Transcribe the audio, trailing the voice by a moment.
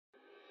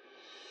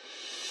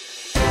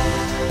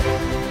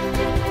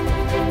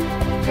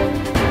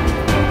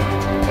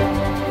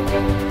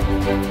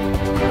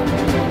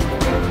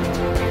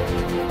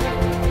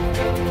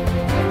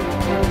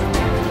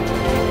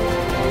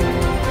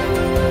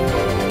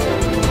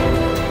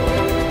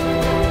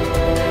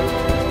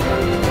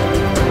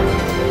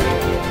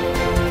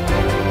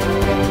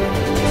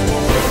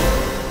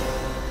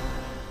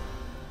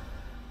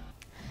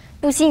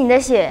吸你的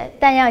血，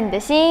弹耀你的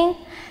心。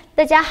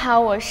大家好，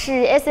我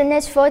是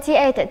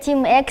SNH48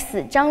 Team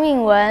X 张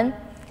韵文，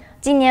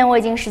今年我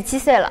已经17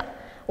岁了。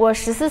我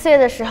14岁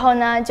的时候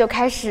呢，就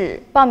开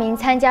始报名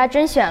参加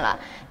甄选了，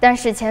但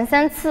是前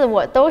3次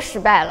我都失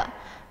败了。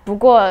不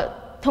过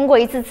通过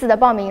一次次的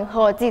报名和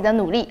我自己的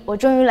努力，我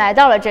终于来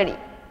到了这里。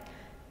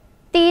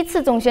第一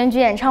次总选举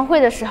演唱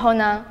会的时候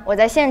呢，我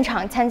在现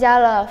场参加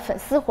了粉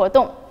丝活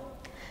动。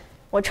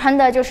我穿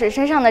的就是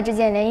身上的这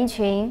件连衣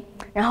裙，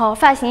然后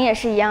发型也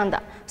是一样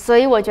的，所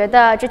以我觉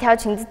得这条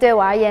裙子对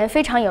我而言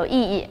非常有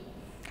意义。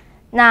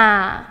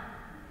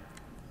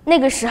那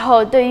个时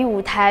候对于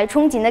舞台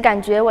憧憬的感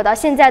觉，我到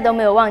现在都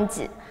没有忘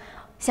记。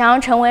想要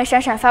成为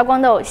闪闪发光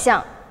的偶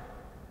像，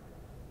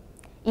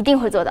一定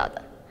会做到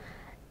的。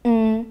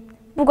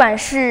不管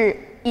是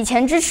以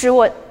前支持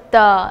我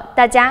的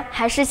大家，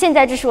还是现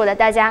在支持我的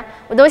大家，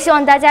我都希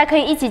望大家可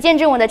以一起见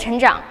证我的成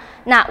长。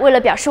那为了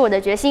表示我的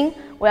决心，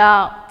我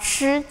要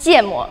吃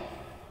芥末。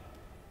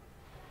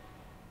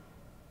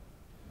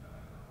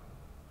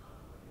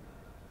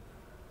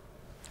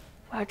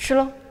我要吃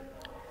喽！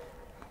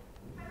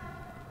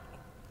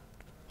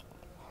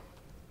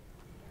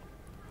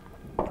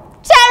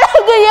加了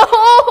个油。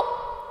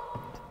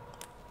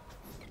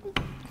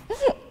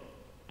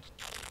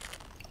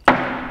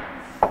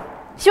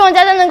希望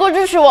大家能够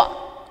支持我。